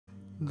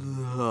Today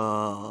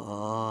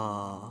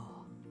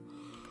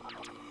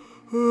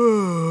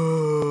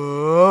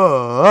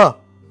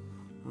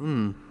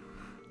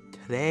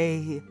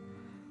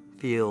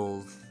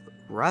feels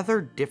rather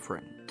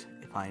different,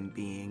 if I'm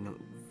being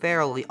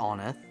fairly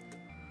honest.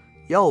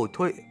 Yo,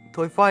 Toy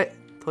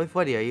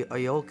Freddy, are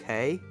you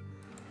okay?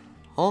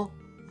 Huh?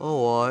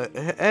 Oh,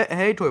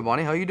 hey, Toy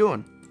Bonnie, how you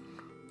doing?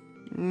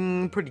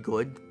 Pretty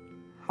good.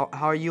 How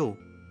are you?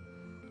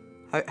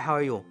 How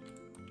are you?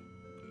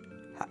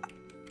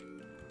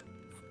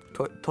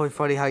 Toy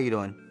Freddy, how you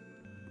doing?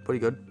 Pretty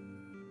good.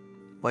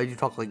 Why did you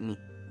talk like me?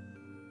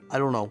 I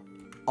don't know.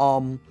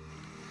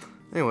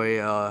 Anyway,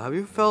 have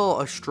you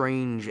felt a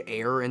strange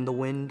air in the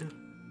wind?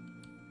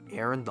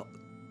 Air in the...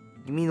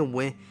 You mean the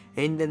wind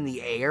in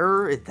the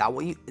air? Is that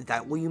what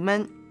you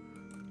meant?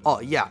 Oh,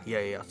 yeah,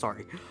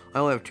 sorry. I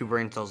only have 2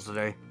 brain cells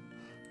today.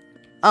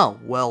 Oh,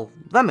 well,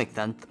 that makes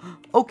sense.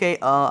 Okay,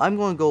 I'm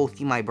gonna go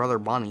see my brother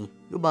Bonnie.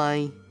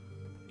 Goodbye.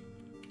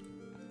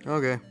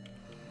 Okay.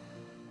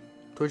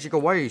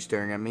 Toshiko, why are you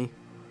staring at me?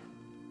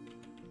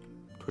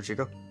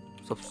 Toshiko,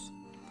 stop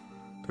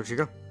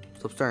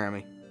staring at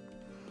me.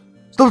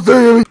 Stop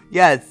staring at me!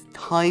 Yeah, it's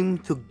time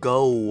to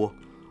go,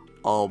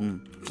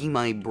 see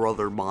my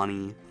brother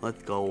Bonnie.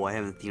 Let's go, I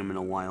haven't seen him in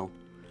a while.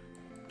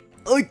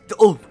 Oh,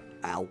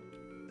 ow.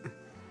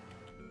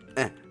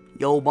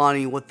 Yo,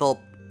 Bonnie, what's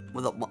up?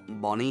 What's up,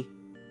 Bonnie?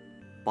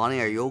 Bonnie,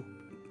 are you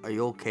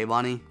okay,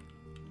 Bonnie?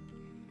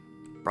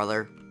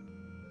 Brother?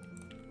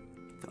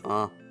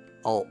 Oh,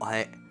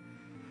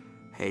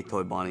 hey,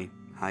 Toy Bonnie.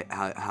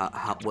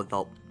 How, what's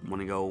up?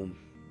 Wanna go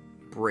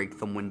break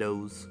some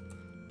windows?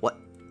 What?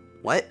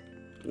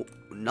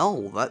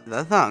 No,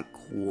 that's not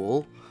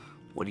cool.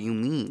 What do you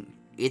mean?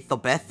 It's the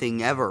best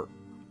thing ever.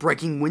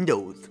 Breaking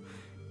windows.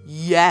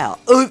 Yeah.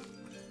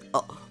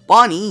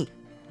 Bonnie!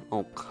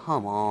 Oh,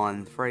 come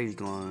on. Freddy's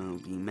gonna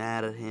be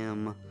mad at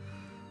him.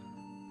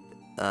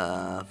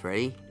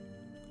 Freddy?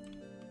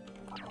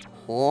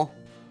 Huh?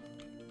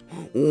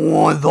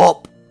 What's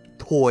up,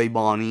 Toy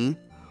Bonnie?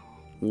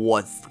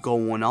 What's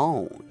going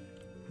on?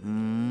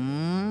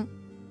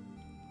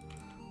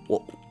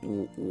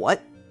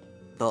 What?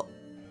 The...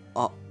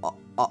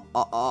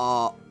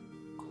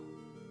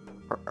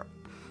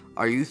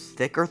 Are you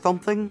sick or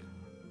something?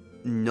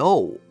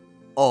 No.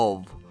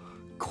 Of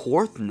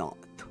course not.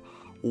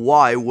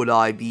 Why would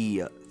I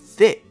be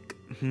sick?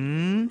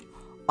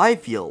 I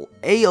feel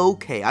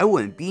A-okay. I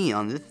wouldn't be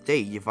on this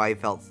stage if I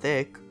felt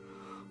sick.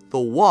 So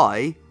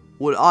why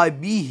would I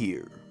be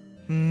here?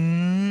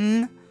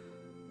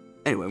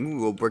 Anyway, I'm gonna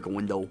go break a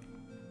window.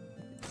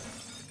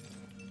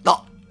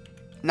 Oh!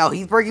 Now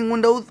he's breaking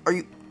windows?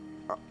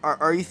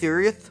 Are you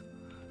serious?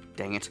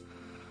 Dang it.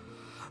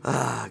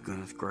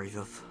 Goodness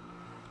gracious.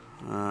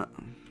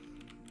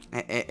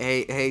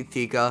 Hey,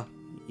 Tika.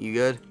 You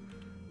good?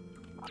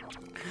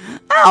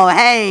 Oh,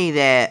 hey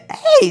there,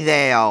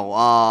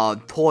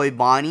 Toy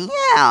Bonnie.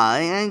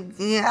 Yeah,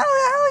 how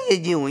are you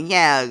doing?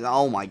 Yeah.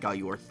 Oh my God,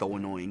 you are so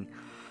annoying.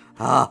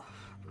 Are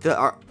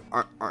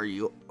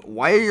you?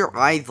 Why are your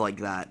eyes like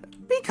that?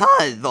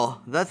 Because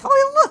that's how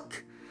I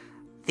look.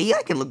 See,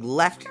 I can look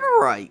left and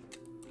right.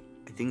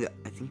 I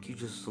think you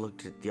just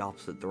looked at the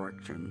opposite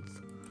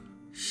directions.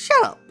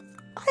 Shut up.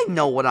 I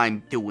know what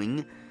I'm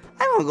doing.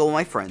 I'm gonna go with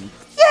my friends.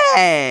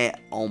 Yeah.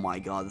 Oh my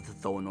God, this is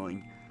so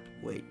annoying.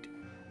 Wait.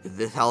 Is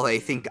this how they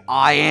think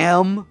I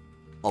am?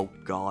 Oh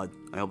God,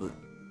 I hope it...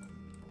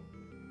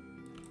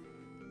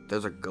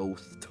 There's a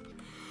ghost.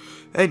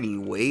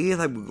 Anyways,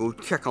 I will go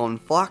check on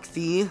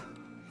Foxy.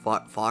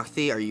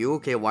 Foxy, are you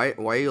okay? Why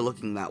are you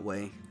looking that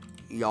way?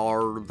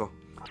 Yard.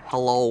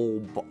 Hello,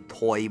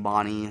 Toy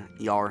Bonnie.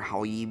 Yard,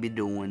 how you be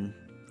doing?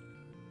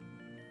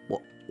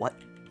 What?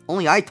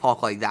 Only I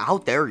talk like that. How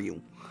dare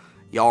you?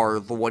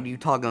 Yard, what are you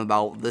talking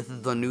about? This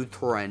is a new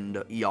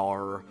trend.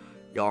 Yar.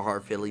 Yar,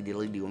 hard fiddly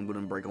diddly do. I'm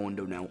gonna break a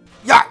window now.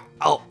 Yeah!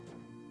 Oh!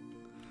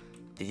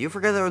 Did you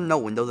forget there was no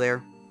window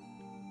there?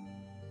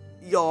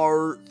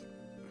 Yar.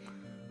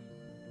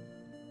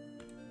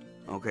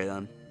 Okay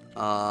then.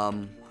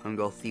 I'm gonna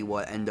go see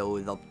what Endo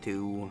is up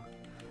to.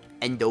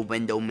 Endo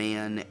Bendo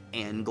Man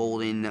and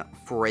Golden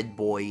Fred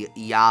Boy.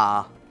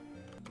 Yeah.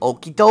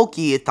 Okie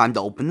dokie, it's time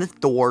to open this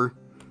door.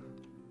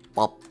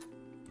 Well,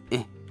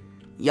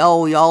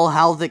 Yo,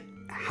 how's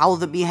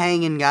it be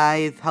hanging,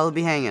 guys? How's it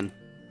be hanging?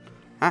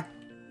 Huh?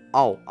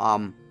 Oh,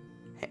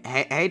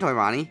 hey, Toy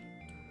Bonnie.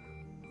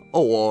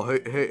 Oh,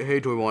 hey,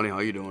 Toy Bonnie, how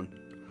you doing?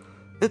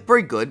 It's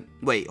pretty good.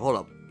 Wait, hold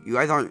up. You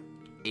guys aren't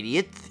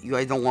idiots? You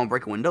guys don't want to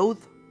break windows?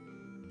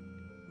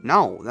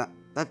 No,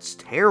 that's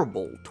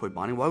terrible, Toy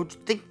Bonnie. Why would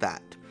you think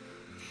that?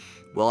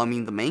 Well, I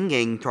mean, the main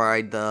gang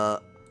tried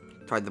to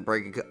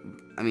break it.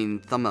 I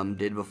mean, some of them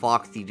did, but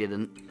Foxy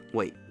didn't.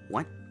 Wait,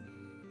 what?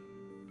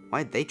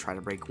 Why did they try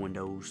to break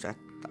windows?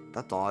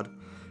 That's odd.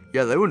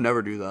 Yeah, they would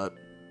never do that.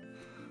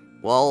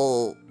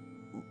 Well,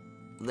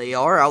 they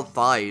are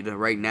outside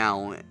right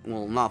now.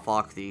 Well, not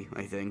Foxy,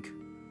 I think.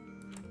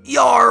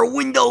 Yar,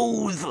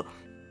 windows!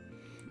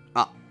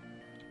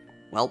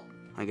 Well,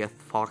 I guess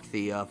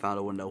Foxy found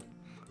a window.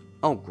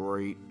 Oh,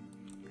 great.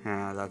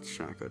 That's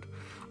not good.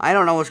 I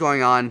don't know what's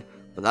going on,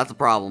 but that's a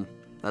problem.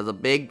 That's a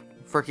big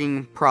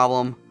freaking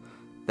problem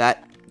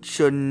that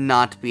should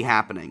not be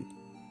happening.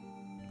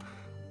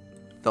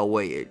 The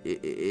way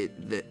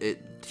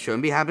it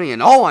shouldn't be happening.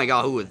 And oh my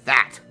god, who is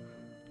that?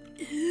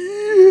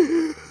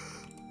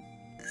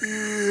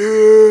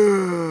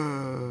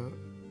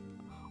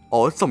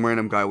 Oh, it's some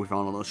random guy we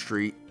found on the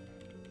street.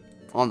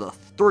 On the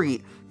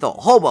street. The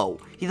hobo.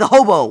 He's a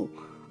hobo.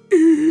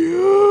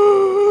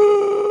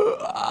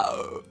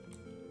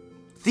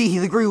 See,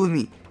 he's agreeing with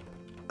me.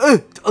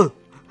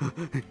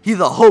 He's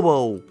a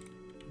hobo.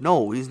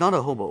 No, he's not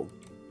a hobo.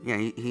 Yeah,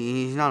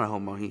 he's not a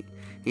hobo.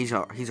 He's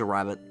a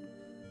rabbit.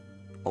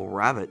 A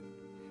rabbit?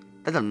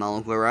 That does not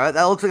look like a rabbit.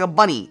 That looks like a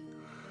bunny.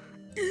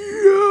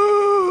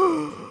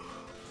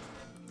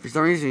 For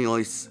some reason, he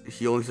only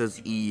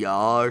says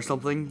 "yeah" or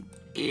something.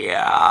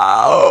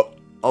 Yeah.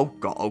 Oh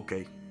god.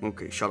 Okay.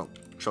 Okay. Shut up.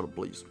 Shut up,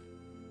 please.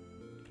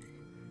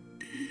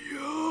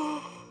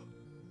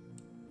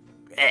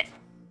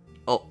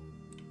 Oh,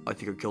 I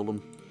think I killed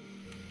him.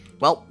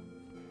 Well,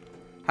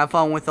 have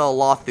fun with a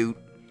lawsuit.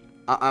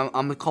 I'm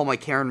gonna call my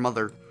Karen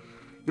mother.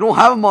 You don't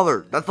have a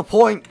mother. That's the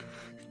point.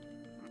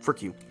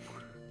 Frick you.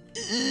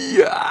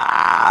 Yeah.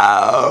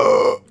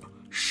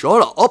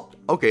 Shut up.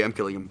 Okay, I'm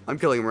killing him. I'm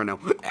killing him right now.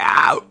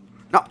 Ow.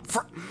 No.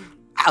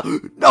 Ow.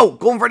 No.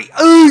 Go on, Freddy.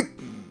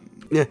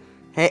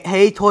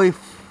 Hey, Toy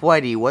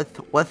Freddy.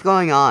 What's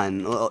going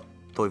on?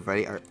 Toy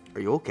Freddy, are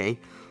you okay?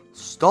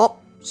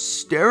 Stop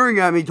staring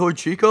at me, Toy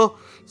Chica.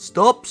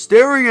 Stop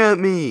staring at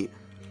me.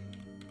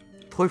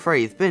 Toy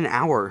Freddy, it's been an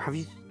hour. Have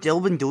you still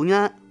been doing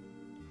that?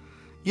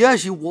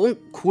 Yes, you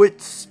won't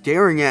quit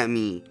staring at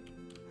me.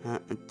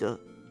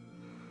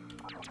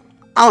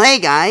 Oh, hey,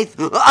 guys.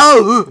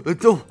 Oh,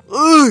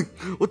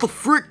 what the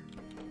frick?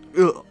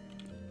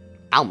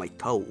 Ow, my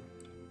toe.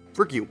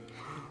 Frick you.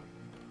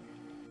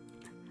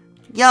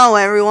 Yo,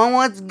 everyone,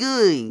 what's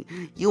good?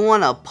 You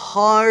wanna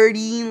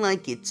party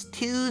like it's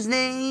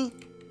Tuesday?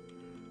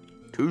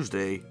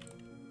 Tuesday?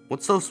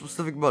 What's so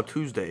specific about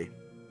Tuesday?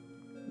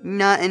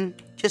 Nothing.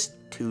 Just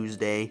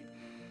Tuesday.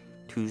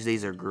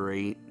 Tuesdays are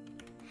great.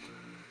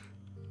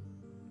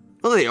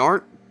 No, they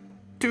aren't.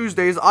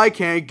 Tuesdays, I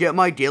can't get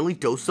my daily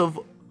dose of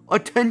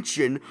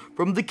attention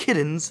from the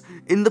kittens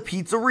in the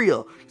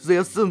pizzeria. Because they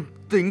have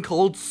something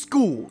called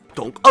school.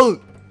 Don't.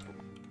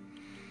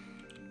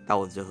 That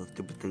was just a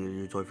stupid thing to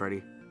do, Toy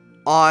Freddy.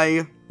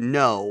 I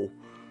know.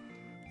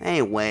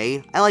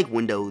 Anyway, I like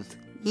Windows.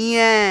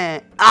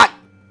 Yeah. Ah!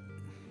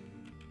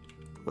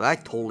 Well,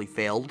 that totally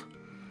failed.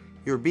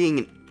 You are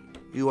being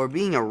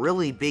a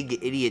really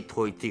big idiot,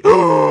 Toy Thief.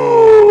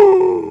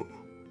 Oh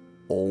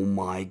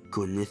my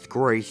goodness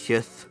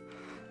gracious.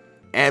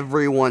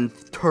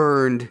 Everyone's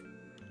turned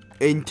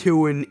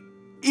into an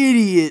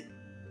idiot.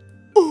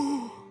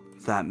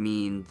 That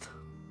means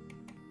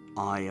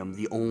I am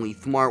the only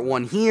smart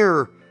one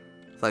here.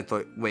 So I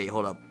thought, wait,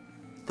 hold up.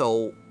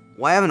 So,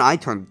 why haven't I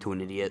turned into an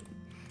idiot?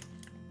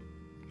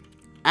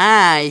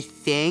 I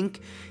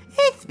think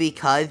it's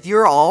because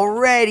you're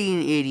already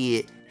an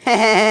idiot.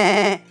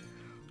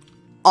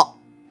 Oh,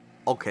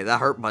 okay, that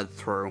hurt my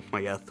throat,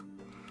 I guess.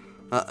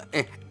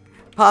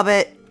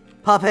 Puppet.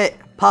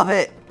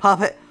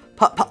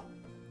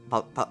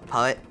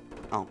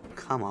 Oh,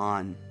 come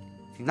on.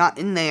 He's not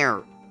in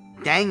there.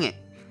 Dang it.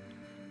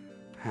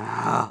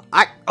 Oh,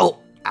 ow.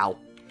 I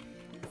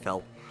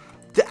fell.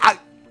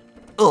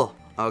 Oh,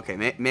 okay,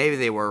 maybe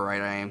they were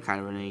right. I am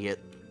kind of an idiot.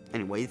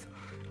 Anyways.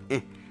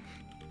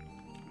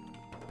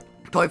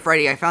 Toy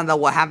Freddy, I found out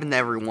what happened to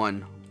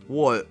everyone.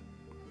 What?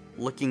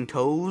 Licking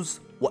toes?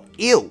 What?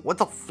 Ew, what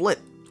the flip?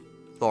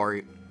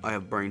 Sorry, I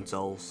have brain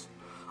cells.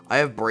 I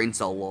have brain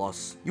cell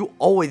loss. You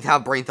always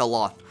have brain cell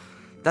loss.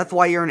 That's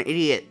why you're an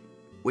idiot.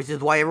 Which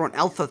is why everyone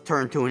else has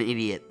turned to an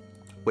idiot.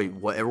 Wait,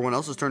 what? Everyone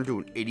else has turned to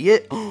an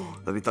idiot?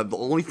 That means I'm the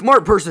only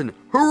smart person.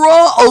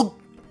 Hurrah! Oh!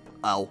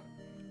 Ow.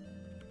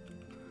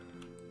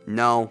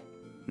 No,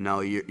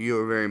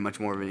 you're very much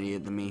more of an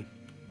idiot than me.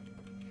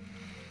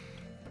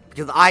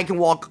 Because I can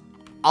walk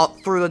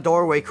out through the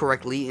doorway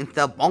correctly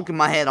instead of bonking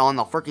my head on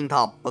the freaking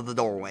top of the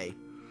doorway.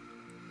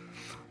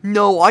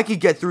 No, I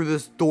could get through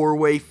this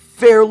doorway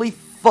fairly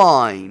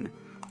fine.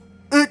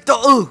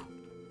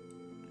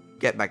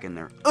 Get back in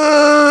there.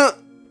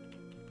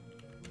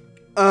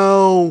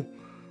 Oh.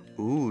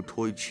 Ooh,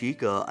 Toy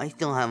Chica. I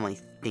still have my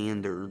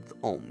standards.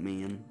 Oh,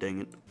 man.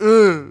 Dang it.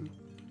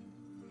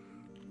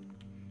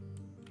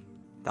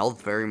 That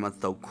was very much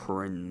so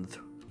cringe.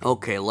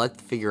 Okay,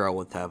 let's figure out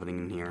what's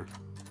happening in here.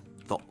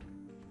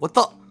 What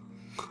the?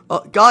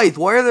 Guys,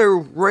 why are there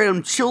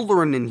random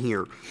children in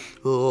here?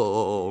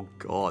 Oh,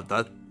 God,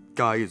 that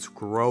guy is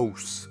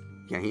gross.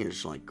 Yeah, he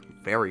is, like,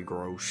 very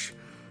gross.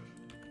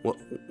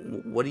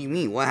 What do you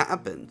mean? What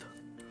happened?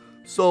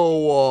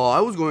 So,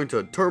 I was going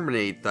to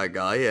terminate that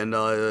guy, and,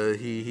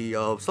 he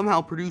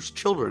somehow produced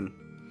children.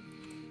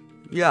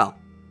 Yeah.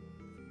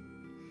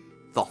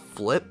 The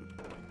flip?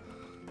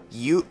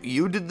 You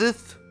did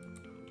this?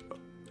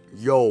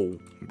 Yo,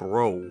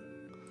 bro.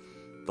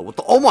 What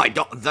the? Oh my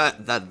god,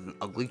 that's an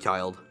ugly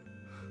child.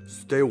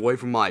 Stay away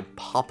from my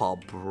papa,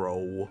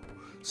 bro.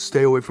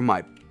 Stay away from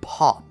my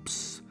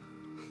pops.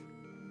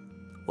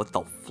 What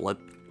the flip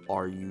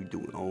are you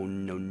doing? Oh,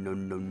 no, no,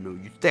 no, no.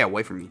 You stay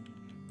away from me.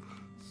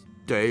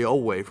 Stay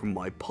away from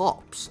my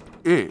pops.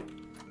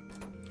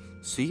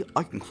 See,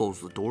 I can close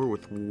the door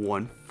with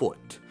 1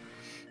 foot.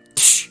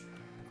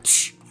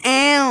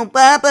 Ow,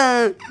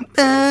 Papa!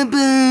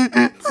 Papa!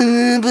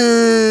 Papa!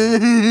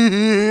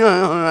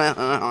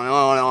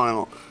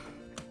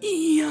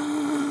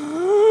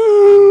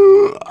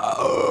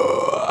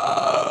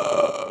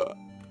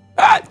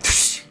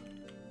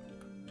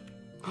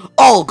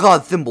 Oh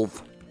God,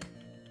 thimbles!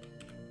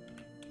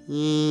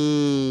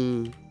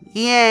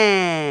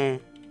 Yeah!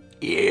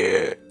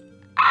 Yeah!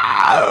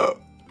 Ow!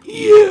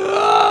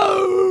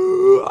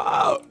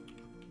 Yeah!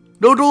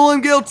 No, don't let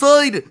him get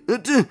outside!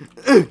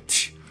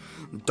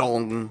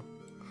 Dong!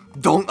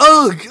 Dong!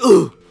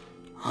 Ugh!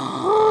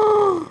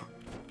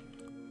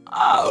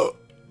 Ow!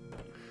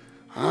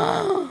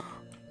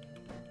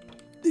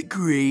 The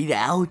great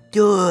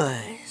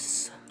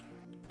outdoors.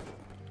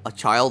 A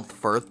child's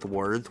first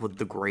words with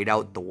the great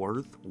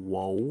outdoors?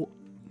 Whoa.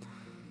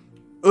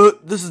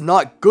 This is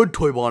not good,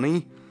 Toy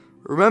Bonnie.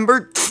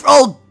 Remember?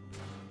 Oh!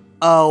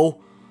 Oh.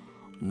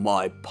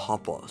 My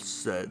papa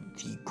said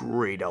the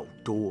great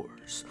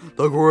outdoors.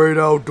 The great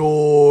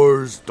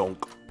outdoors.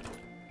 Donk.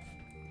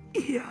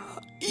 Yeah.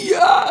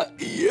 Yeah.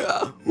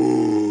 Yeah.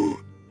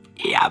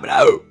 Yeah,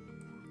 bro.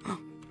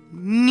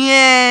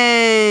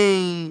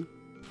 Yay.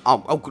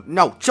 Oh,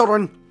 no,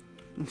 children.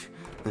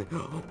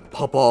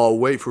 Papa,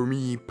 wait for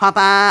me.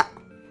 Papa.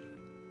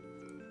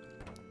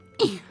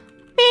 Be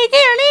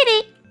there,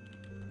 lady.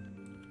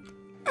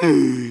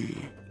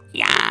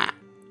 Yeah.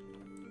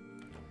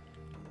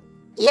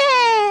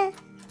 Yeah.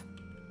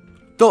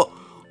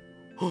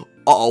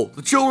 Uh-oh,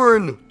 the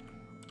children.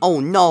 Oh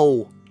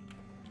no.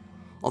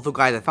 Also,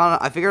 guys,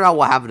 I figured out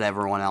what happened to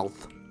everyone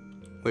else.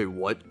 Wait,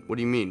 what? What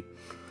do you mean?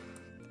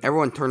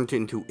 Everyone turned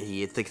into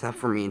idiots except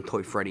for me and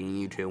Toy Freddy and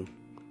you two.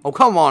 Oh,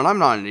 come on, I'm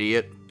not an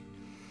idiot.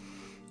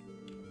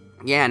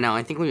 Yeah, no,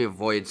 I think we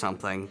avoided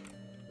something.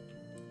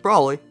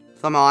 Probably.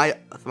 Somehow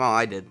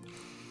I did.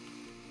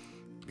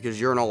 Because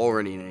you're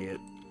already an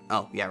idiot.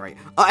 Oh, yeah, right.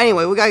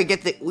 Anyway, we gotta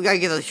get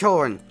the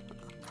children.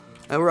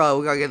 We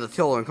gotta get the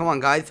children. Come on,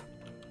 guys.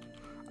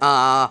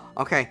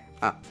 Okay.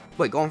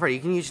 Wait, go on, Freddy. You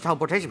can use your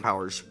teleportation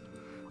powers.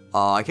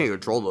 I can't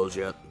control those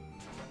yet.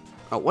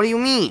 What do you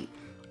mean?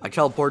 I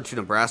teleported to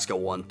Nebraska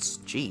once.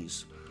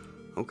 Jeez.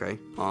 Okay.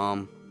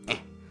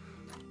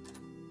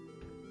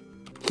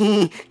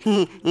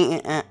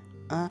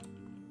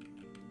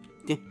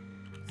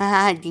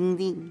 Ding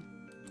ding.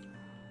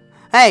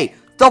 Hey,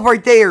 stop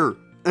right there.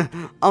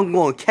 I'm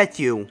gonna catch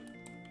you.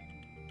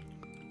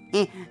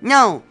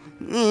 No.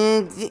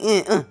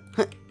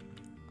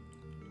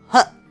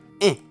 Huh?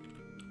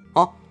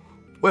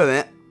 Wait a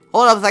minute.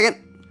 Hold up a second.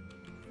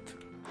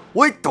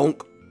 Wait,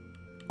 donk.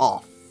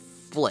 Oh,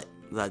 flip.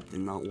 That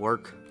did not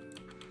work.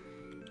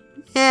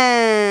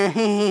 Yeah.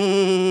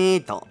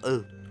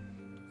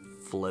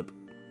 Flip.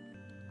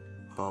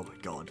 Oh my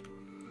god.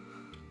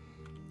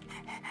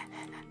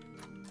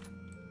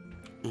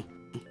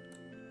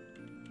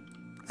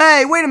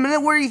 Hey, wait a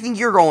minute. Where do you think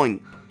you're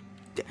going?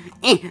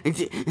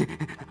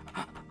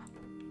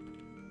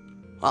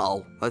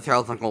 Uh-oh. That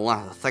child's not gonna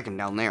last a second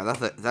down there.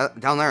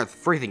 Down there it's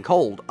freezing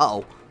cold.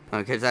 Uh-oh.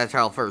 Okay, that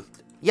child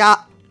first. Yeah.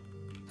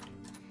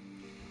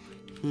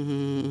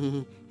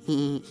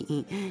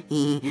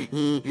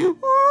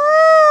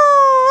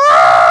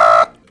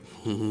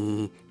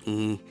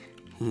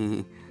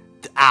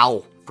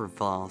 Ow. For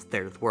falling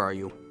stairs. Where are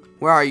you?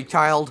 Where are you,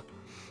 child?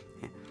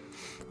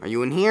 Are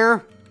you in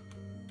here?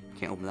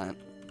 Can't open that.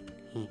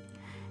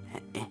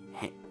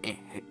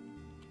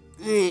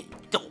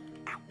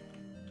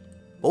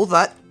 What was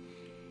that?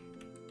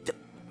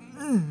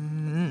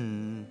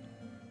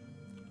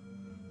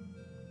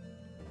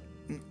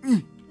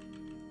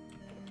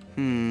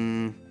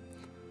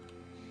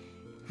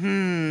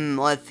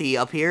 Let's see,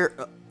 up here.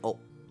 Oh,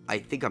 I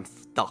think I'm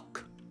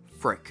stuck.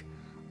 Frick.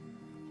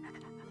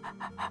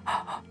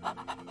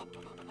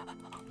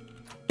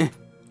 Wait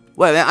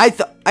a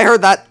minute, I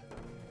heard that.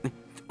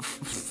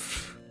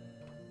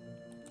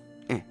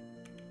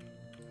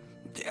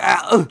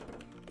 I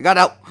got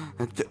out.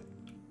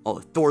 Oh,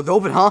 the door's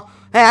open, huh?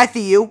 Hey, I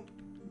see you.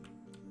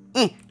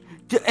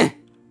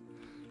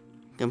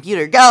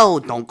 Computer, go.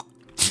 Donk.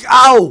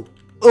 Ow.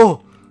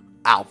 Oh.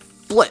 Ow.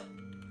 Flip.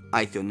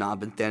 I should not have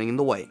been standing in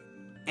the way.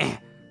 I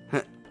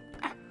have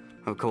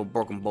a couple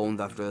broken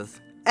bones after this.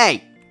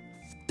 Hey.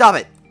 Stop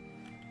it.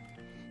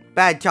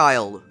 Bad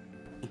child.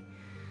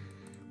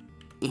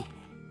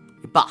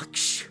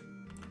 Box.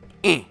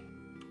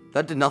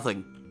 That did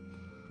nothing.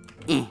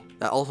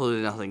 That also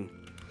did nothing.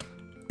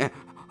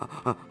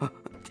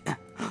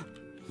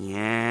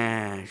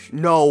 Yes.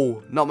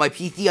 No, not my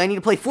PC. I need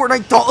to play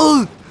Fortnite.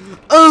 Uh-oh.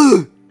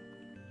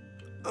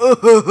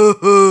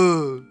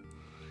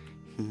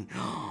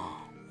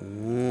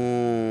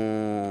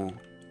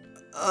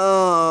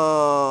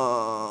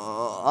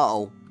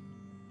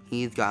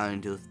 He's gotten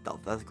into stuff.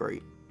 That's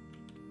great.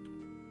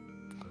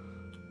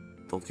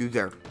 Don't you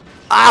dare.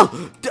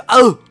 Ow!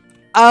 Ow!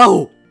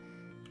 Ow!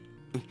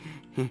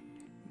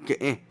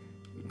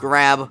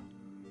 Grab.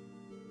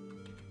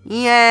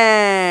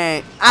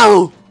 Yay!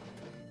 Ow!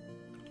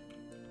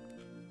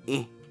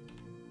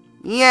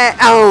 Yeah!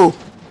 Ow!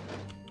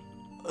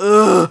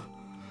 Ugh!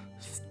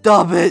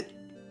 Stop it!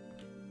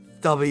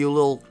 Stop it, you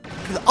little.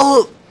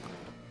 Oh!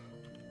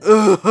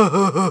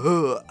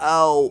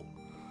 Ow!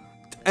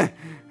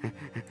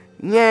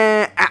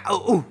 Yeah!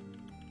 Ow!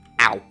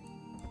 Ow!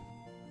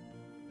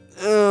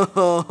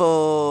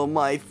 Oh,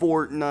 my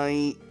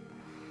Fortnite.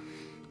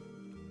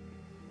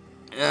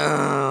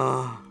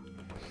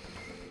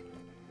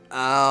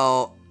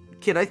 Ow.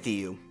 Kid, I see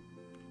you.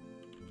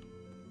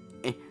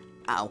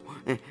 Ow.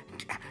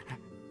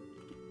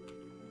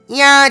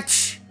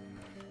 Yatch!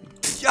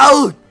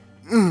 Oh!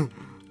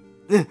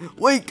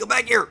 Wait, come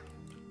back here!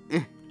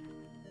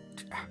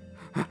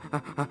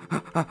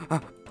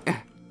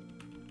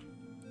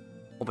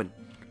 Open.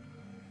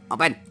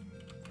 Open.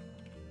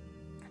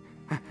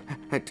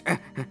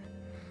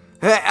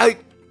 Hey,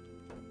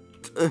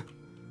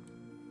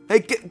 hey,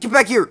 get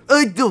back here!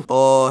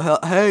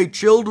 Hey,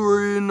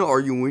 children, are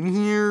you in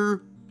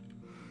here?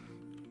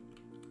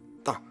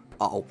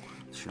 Uh-oh,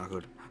 this is not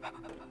good.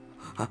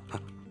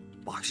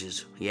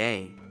 Boxes,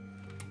 yay.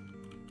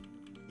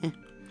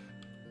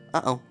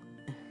 Uh-oh.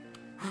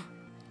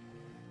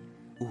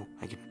 Ooh,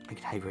 I can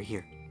hide right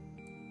here.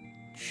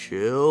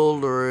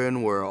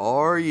 Children, where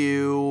are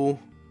you?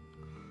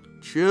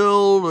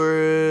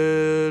 Children,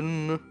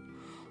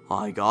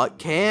 I got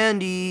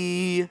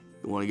candy.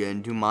 You want to get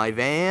into my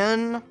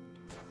van?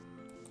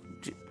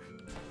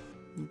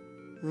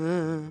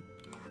 Hey,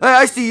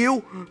 I see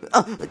you.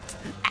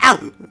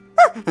 Ow.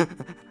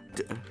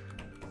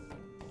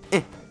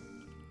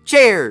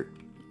 Chair.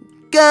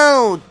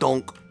 Go.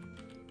 Donk.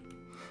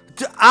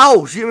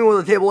 Ow. She hit me with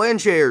a table and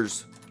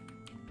chairs.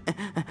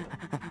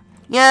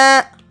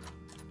 Yeah.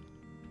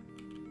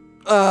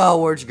 Oh,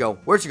 where'd you go?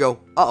 Where'd you go?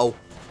 Uh-oh.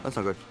 That's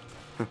not good.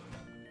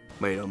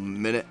 Wait a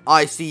minute.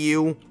 I see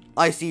you.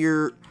 I see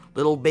your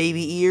little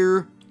baby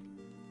ear.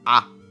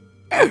 Ah.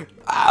 Ow.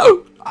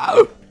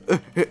 Ow.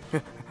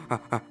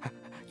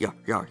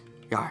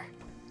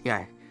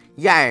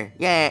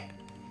 Yeah.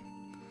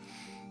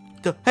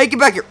 Hey, get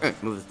back here.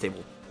 Move the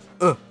table.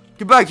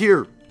 Get back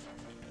here.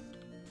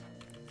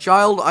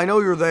 Child, I know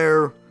you're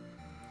there.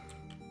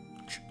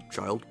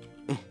 Child.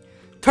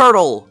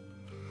 Turtle.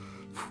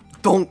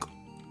 Donk.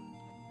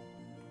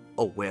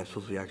 Oh, wait, I'm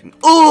supposed to be acting.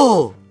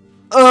 Oh!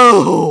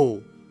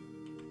 Oh!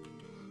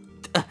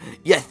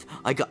 Yes,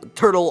 I got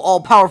Turtle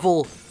all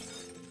powerful.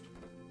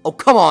 Oh,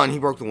 come on, he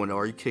broke the window.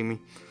 Are you kidding me?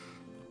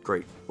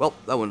 Great. Well,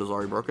 that window's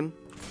already broken.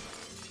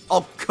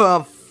 Oh,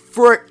 come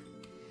frick.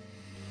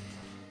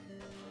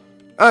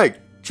 Hey,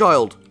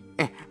 child.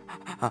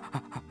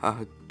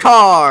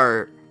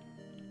 Car.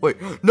 Wait,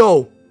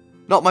 no.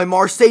 Not my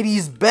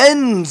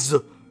Mercedes-Benz.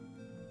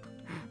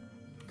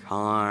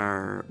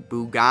 Car.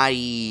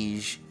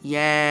 Bugattis.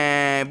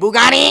 Yeah,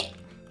 Bugatti.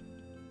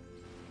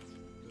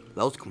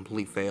 That was a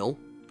complete fail.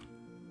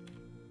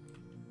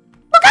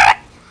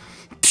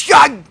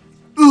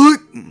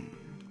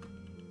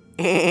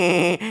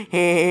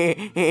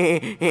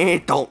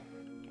 Don't.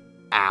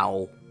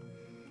 Ow.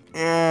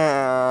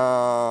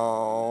 Ow.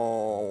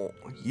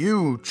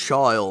 You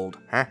child,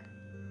 huh?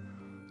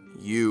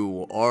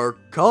 You are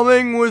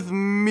coming with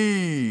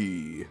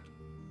me.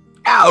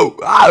 Ow.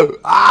 Ow.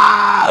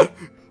 Ah.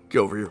 Get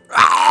over here.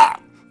 Ah.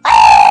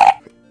 Ah.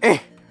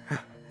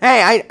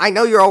 Hey, I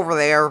know you're over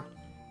there.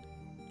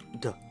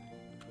 Duh.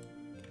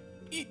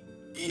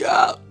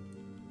 Yeah.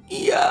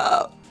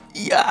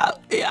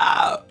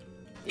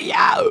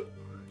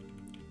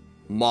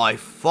 My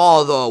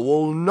father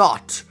will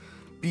not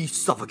be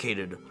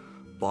suffocated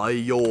by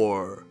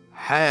your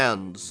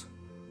hands.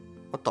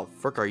 What the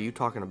frick are you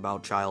talking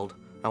about, child?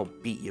 I'll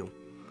beat you.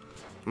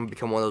 I'm gonna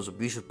become one of those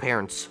abusive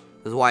parents.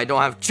 This is why I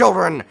don't have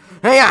children.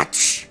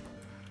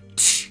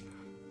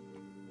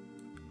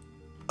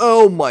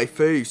 Oh, my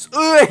face.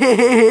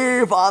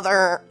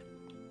 Father.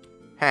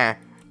 Huh.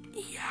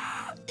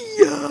 Yeah.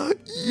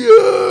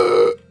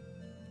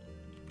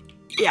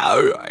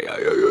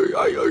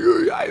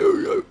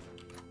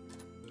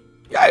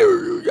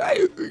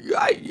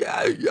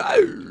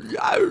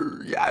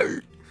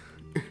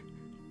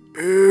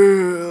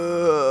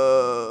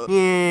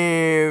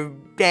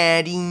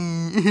 Daddy.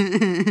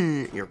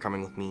 You're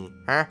coming with me,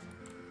 huh?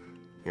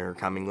 You're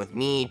coming with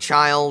me,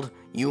 child.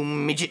 You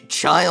midget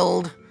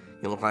child.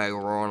 You look like a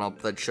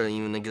grown-up that shouldn't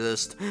even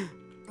exist.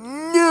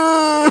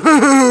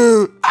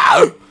 No!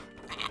 Ow!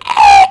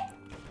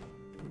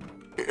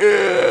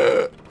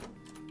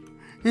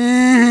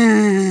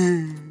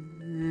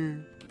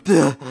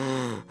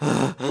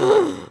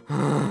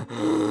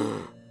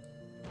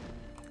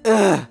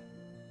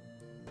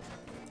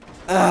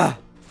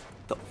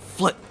 The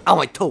flip out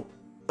my toe.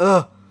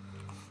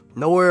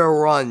 Nowhere to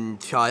run,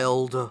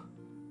 child.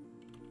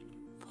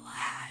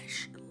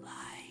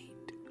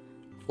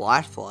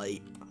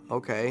 Flashlight.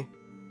 Okay.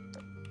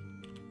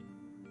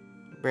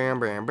 Bam,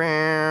 bam,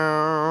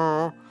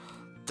 bam.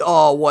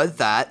 Oh, what's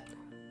that?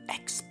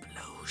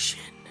 Explosion.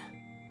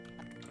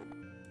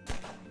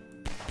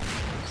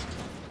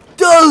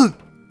 Duh!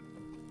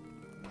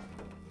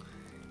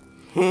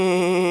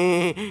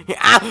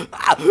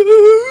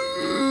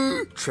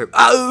 Trip.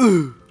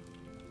 Well,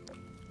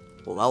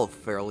 that was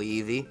fairly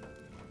easy.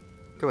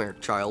 Come here,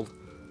 child.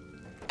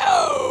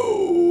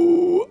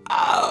 Oh.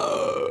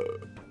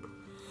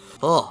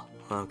 Oh.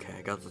 Okay,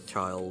 I got the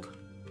child.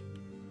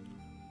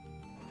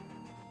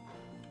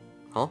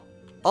 Huh?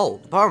 Oh,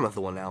 the power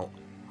method went out.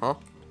 Huh?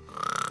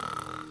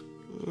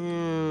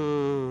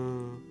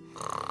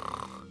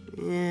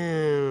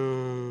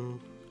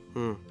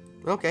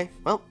 Okay,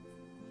 well,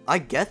 I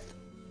guess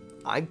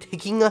I'm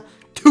taking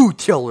 2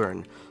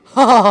 children.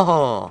 Ha ha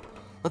ha!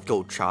 Let's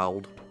go,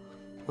 child.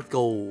 Let's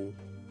go.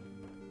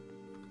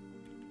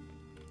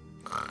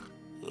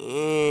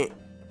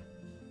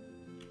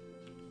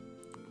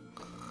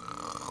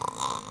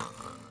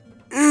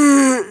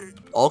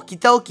 Okie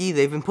dokie,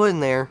 they've been put in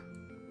there.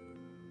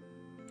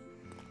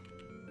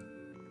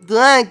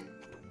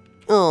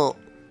 Oh,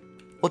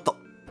 what the?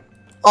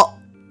 Oh,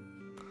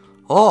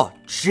 oh,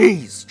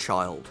 jeez,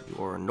 child,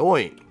 you are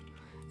annoying.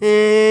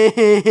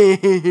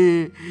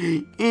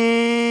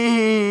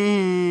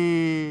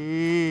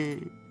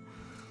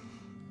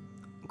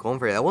 Going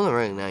for it. That wasn't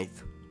really nice.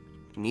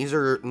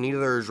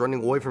 Neither is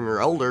running away from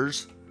your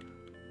elders.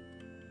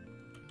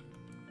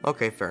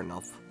 Okay, fair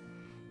enough.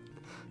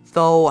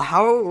 So,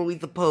 how are we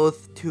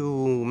supposed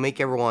to make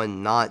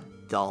everyone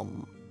not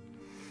dumb?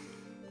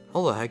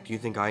 How the heck do you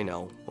think I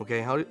know?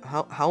 Okay,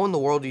 how in the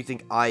world do you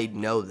think I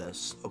know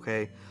this?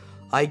 Okay,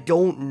 I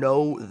don't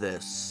know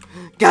this.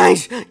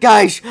 Guys,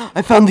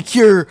 I found the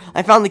cure.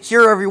 I found the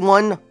cure,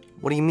 everyone.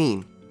 What do you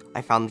mean?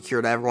 I found the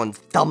cure to everyone's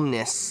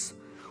dumbness.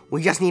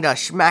 We just need to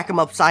smack them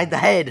upside the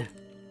head.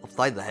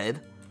 Upside the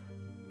head?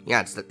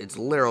 Yeah, it's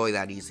literally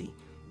that easy.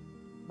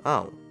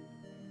 Oh,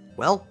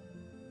 well,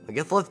 I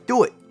guess let's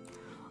do it.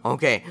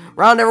 Okay,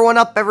 round everyone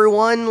up,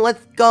 everyone.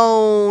 Let's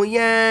go.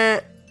 Yeah.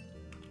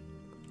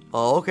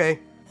 Oh, okay.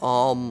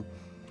 I'll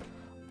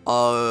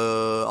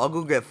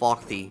go get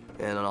Foxy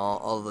and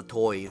all the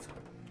toys.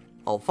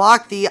 Oh,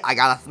 Foxy, I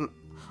got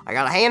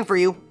a hand for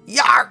you.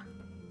 Yar!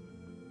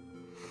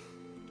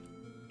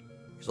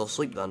 He's all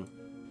asleep then.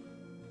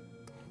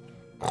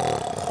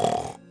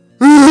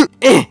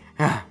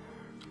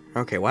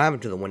 Okay, what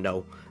happened to the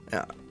window?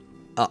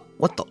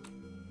 What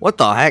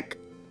the heck?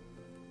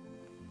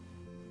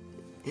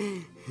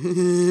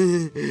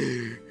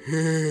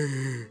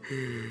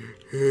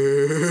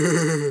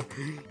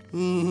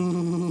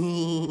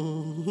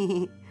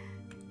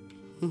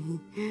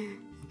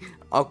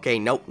 Okay,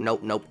 nope.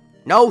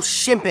 No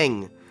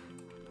shimping.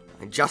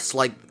 Just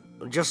like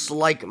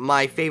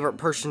my favorite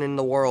person in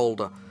the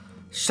world,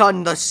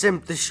 Son the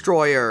Simp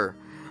Destroyer.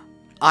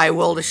 I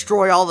will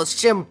destroy all the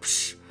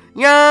simps.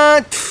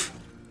 Yeah.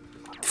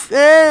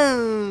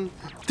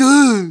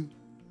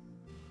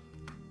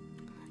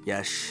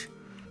 Yes,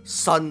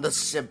 Son the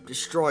Simp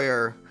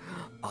Destroyer.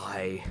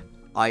 I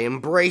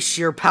embrace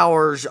your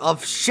powers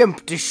of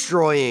simp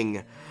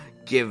destroying.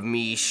 Give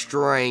me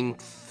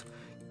strength.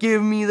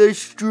 Give me the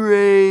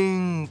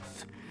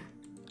strength.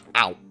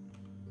 Ow.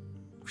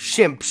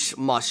 Simps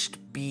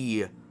must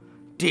be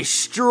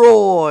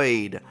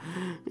destroyed.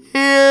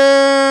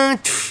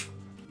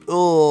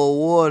 Oh,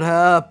 what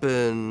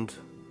happened?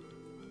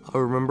 I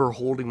remember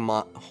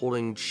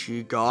holding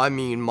Chica, I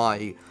mean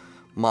my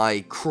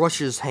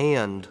crush's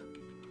hand.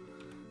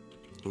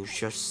 You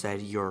just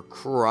said your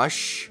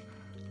crush?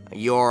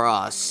 You're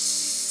a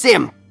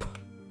simp!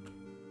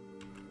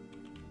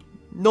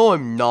 No,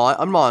 I'm not.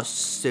 I'm not a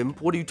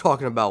simp. What are you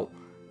talking about?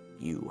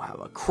 You have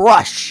a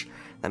crush.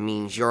 That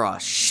means you're a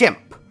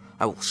simp.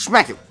 I will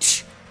smack you.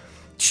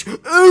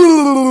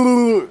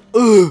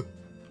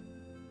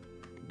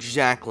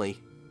 Exactly.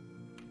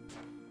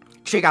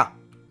 Chica!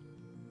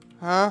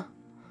 Huh?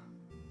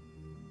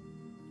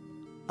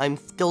 I'm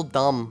still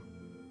dumb.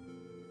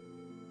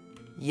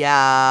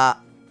 Yeah.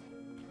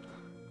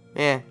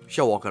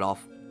 She'll walk it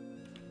off.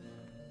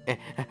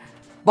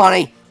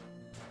 Bonnie!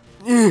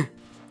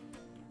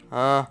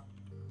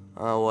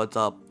 What's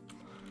up?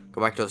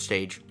 Go back to the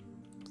stage.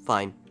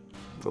 Fine.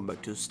 Go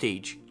back to the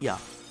stage. Yeah.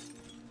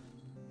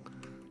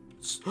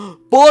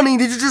 Bonnie,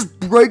 did you just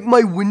break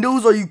my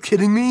windows? Are you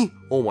kidding me?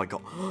 Oh my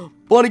god.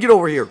 Bonnie, get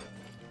over here.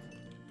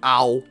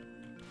 Ow.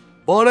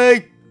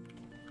 Bonnie!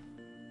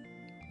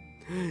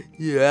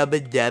 Yabba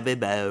dabba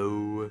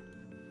bow.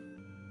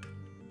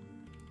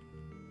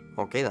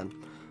 Okay then.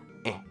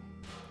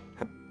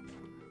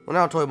 Wonder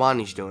how Toy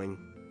Bonnie's doing.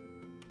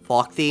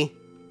 Foxy?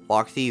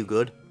 Foxy, you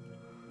good?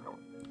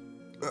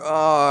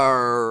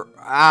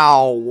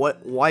 Ow.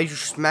 What? Why'd you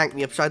smack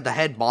me upside the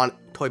head,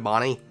 Toy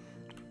Bonnie?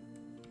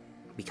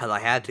 Because I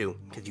had to.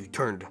 Because you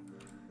turned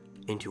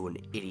into an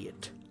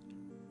idiot.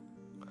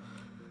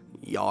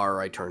 Yar,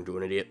 I turned to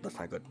an idiot. That's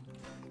not good.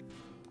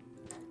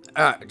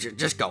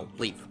 Just go.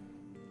 Leave.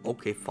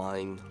 Okay,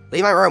 fine.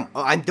 Leave my room.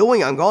 I'm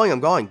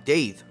going.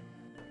 Days.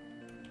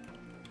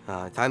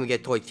 Time to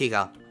get Toy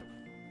Chica.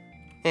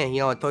 You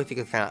know what? Toy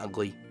Chica's kind of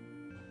ugly.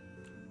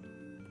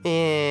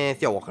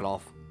 Still walking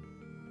off.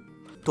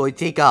 Toy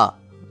Chica.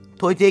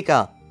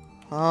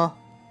 Huh?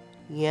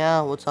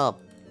 Yeah, what's up?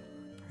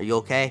 Are you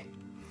okay?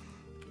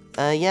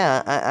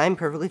 Yeah, I'm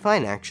perfectly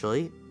fine,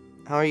 actually.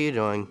 How are you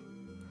doing?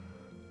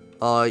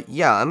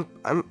 Yeah,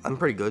 I'm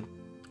pretty good.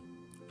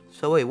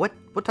 So wait,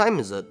 what time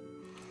is it?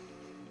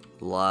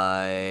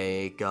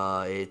 Like,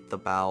 it's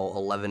about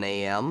 11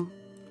 a.m.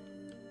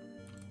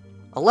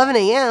 11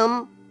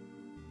 a.m.?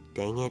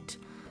 Dang it.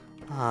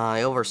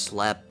 I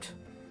overslept.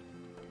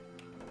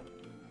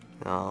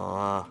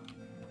 Aw.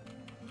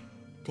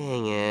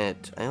 Dang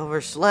it. I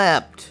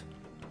overslept.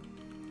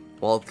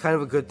 Well, it's kind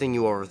of a good thing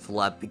you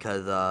overslept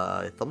because,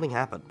 something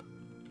happened.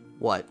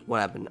 What? What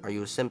happened? Are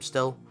you a simp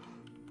still?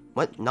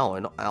 What? No,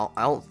 I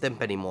don't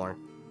simp anymore.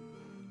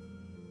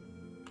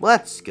 Well,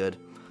 that's good.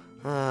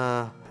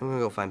 I'm gonna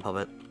go find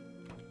Puppet.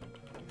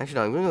 Actually,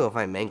 no, I'm gonna go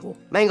find Mangle.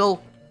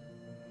 Mangle!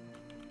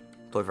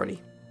 Toy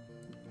Freddy.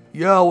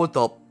 Yeah, what's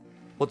up?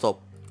 What's up?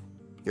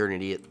 You're an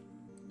idiot.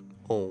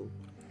 Oh.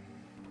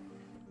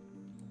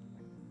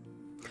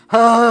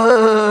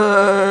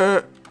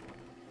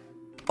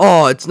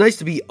 Oh, it's nice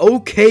to be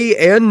okay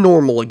and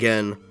normal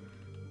again.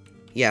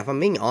 Yeah, if I'm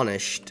being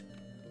honest,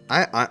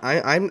 I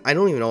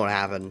don't even know what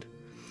happened.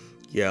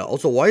 Yeah,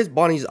 also, why is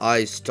Bonnie's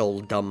eyes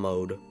still dumb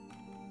mode?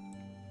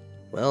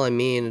 Well, I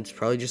mean, it's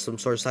probably just some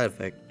sort of side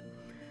effect.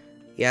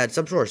 Yeah, it's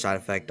some sort of side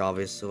effect,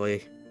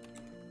 obviously.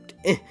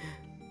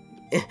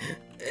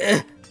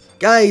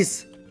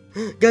 Guys!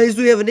 Guys,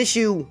 we have an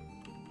issue!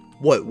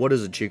 What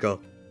is it,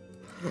 Chico?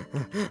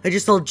 I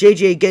just saw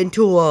JJ get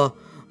into a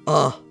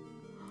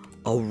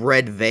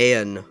red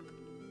van.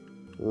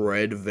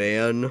 Red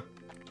van?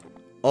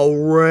 A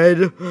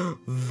red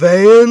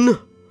van?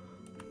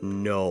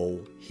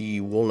 No,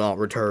 he will not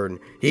return.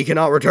 He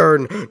cannot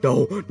return.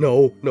 No.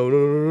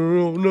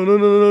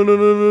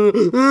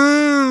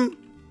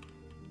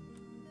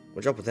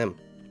 What's up with him?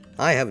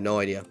 I have no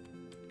idea.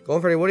 Go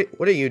on, Freddy.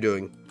 What are you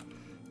doing?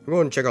 I'm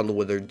going to check on the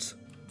Wizards.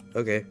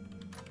 Okay.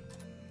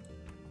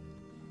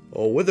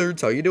 Oh,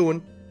 Wizards, how you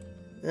doing?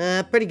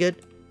 Pretty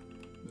good.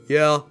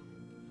 Yeah.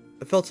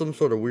 I felt some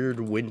sort of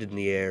weird wind in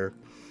the air.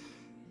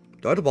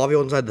 Do I have to bob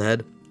you inside the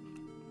head?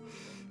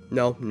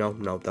 No,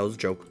 that was a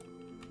joke.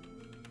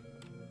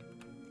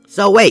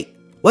 So wait,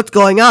 what's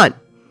going on?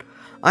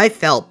 I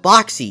felt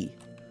boxy.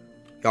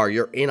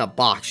 You're in a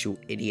box, you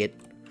idiot.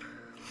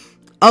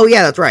 Oh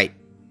yeah, that's right.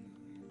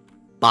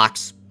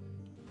 Box.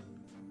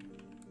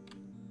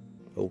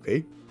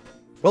 Okay.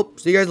 Well,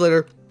 see you guys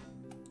later.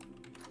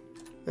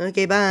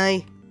 Okay,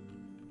 bye.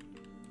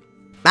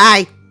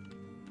 Bye.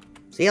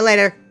 See you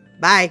later.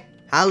 Bye.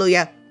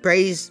 Hallelujah.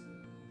 Praise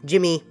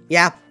Jimmy.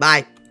 Yeah,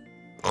 bye.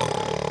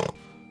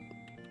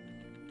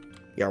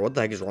 Yeah, what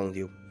the heck is wrong with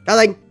you?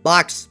 Nothing.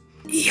 Box.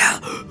 Yeah.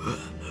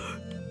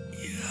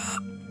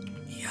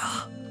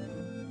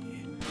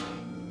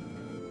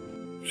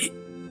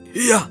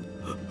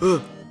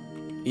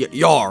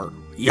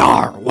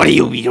 Yar, what are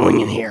you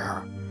doing in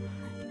here?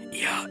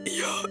 Yeah.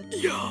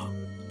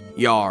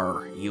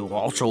 Yar, you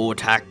also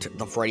attacked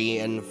the Freddy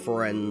and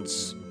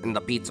friends in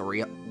the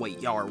pizzeria. Wait,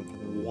 Yar,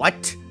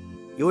 what?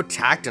 You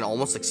attacked and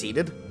almost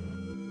succeeded?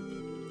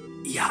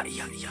 Yeah.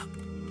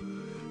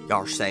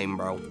 Yar, same,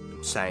 bro.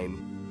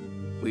 Same.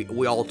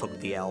 We all took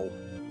the L.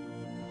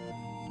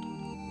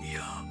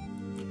 Yeah.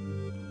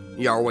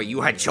 Yar, wait, you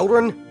had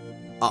children?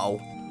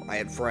 Uh-oh, I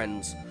had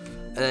friends.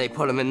 And they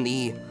put them in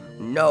the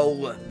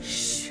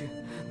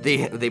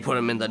they put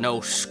him in the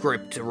no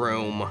script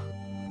room.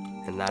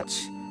 And that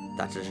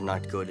is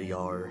not good,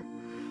 Yar.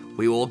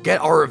 We will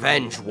get our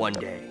revenge one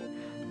day.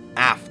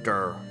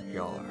 After,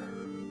 Yar.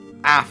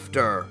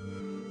 After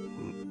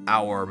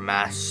our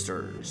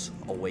masters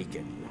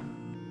awaken.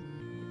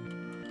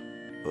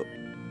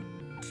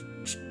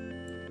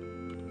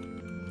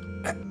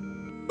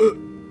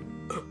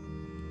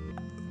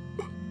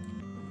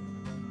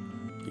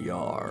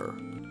 Yar.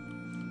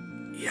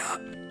 Yeah.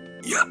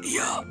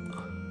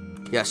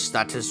 Yes,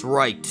 that is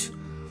right.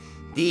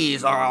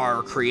 These are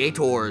our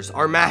creators,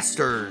 our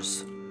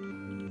masters.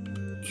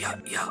 Yeah.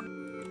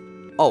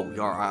 Oh,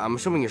 Yar, I'm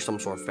assuming you're some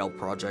sort of failed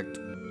project.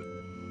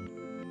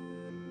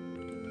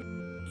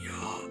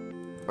 Yeah.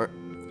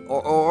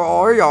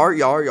 Or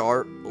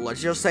Yar,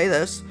 let's just say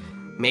this.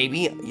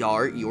 Maybe,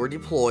 Yar, you were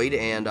deployed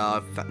and,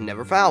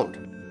 never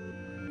found.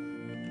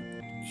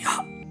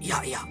 Yeah.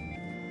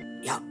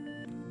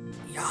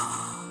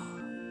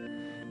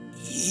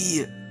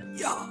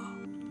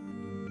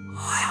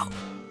 Wow.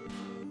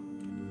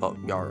 Oh,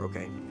 Yar,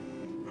 okay.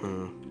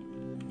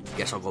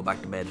 Guess I'll go back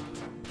to bed.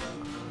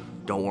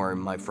 Don't worry,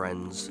 my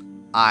friends.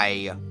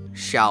 I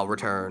shall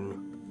return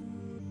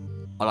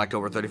on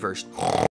October 31st.